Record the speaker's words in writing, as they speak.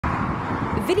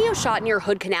Video shot near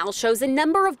Hood Canal shows a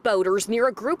number of boaters near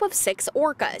a group of 6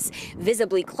 orcas,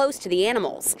 visibly close to the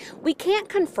animals. We can't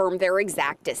confirm their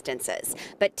exact distances,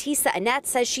 but Tisa Annette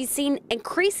says she's seen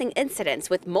increasing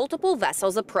incidents with multiple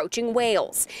vessels approaching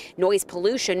whales. Noise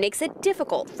pollution makes it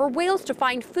difficult for whales to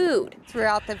find food.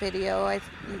 Throughout the video,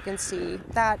 you can see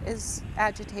that is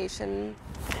agitation.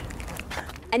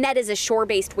 Annette is a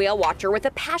shore-based whale watcher with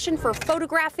a passion for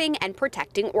photographing and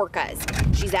protecting orcas.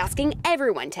 She's asking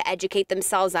everyone to educate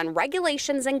themselves on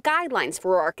regulations and guidelines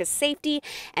for orca safety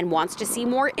and wants to see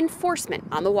more enforcement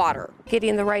on the water.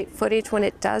 Getting the right footage when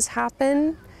it does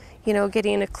happen,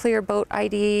 getting a clear boat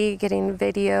ID, getting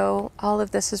video, all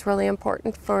of this is really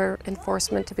important for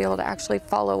enforcement to be able to actually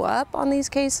follow up on these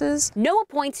cases. NOAA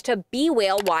points to Be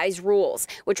Whale Wise rules,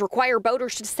 which require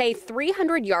boaters to stay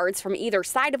 300 yards from either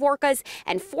side of orcas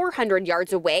and 400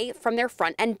 yards away from their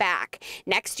front and back.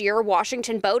 Next year,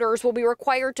 Washington boaters will be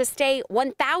required to stay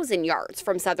 1,000 yards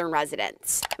from southern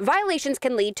residents. Violations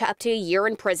can lead to up to a year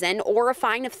in prison or a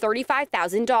fine of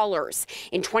 $35,000.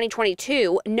 In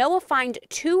 2022, NOAA fined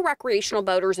 2 recreational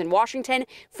boaters in Washington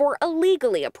for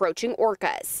illegally approaching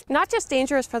orcas. Not just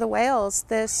dangerous for the whales,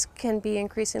 this can be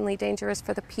increasingly dangerous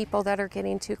for the people that are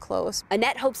getting too close.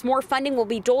 Annette hopes more funding will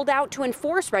be doled out to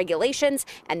enforce regulations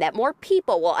and that more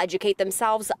people will educate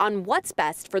themselves on what's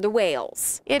best for the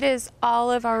whales. It is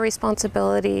all of our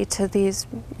responsibility to these,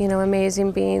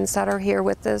 amazing beings that are here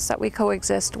with us, that we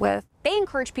coexist with. They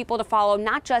encourage people to follow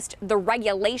not just the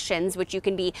regulations, which you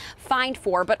can be fined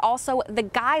for, but also the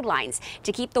guidelines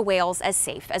to keep the whales as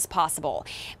safe as possible.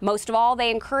 Most of all, they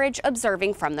encourage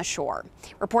observing from the shore.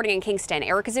 Reporting in Kingston,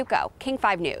 Erica Zucco, King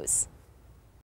 5 News.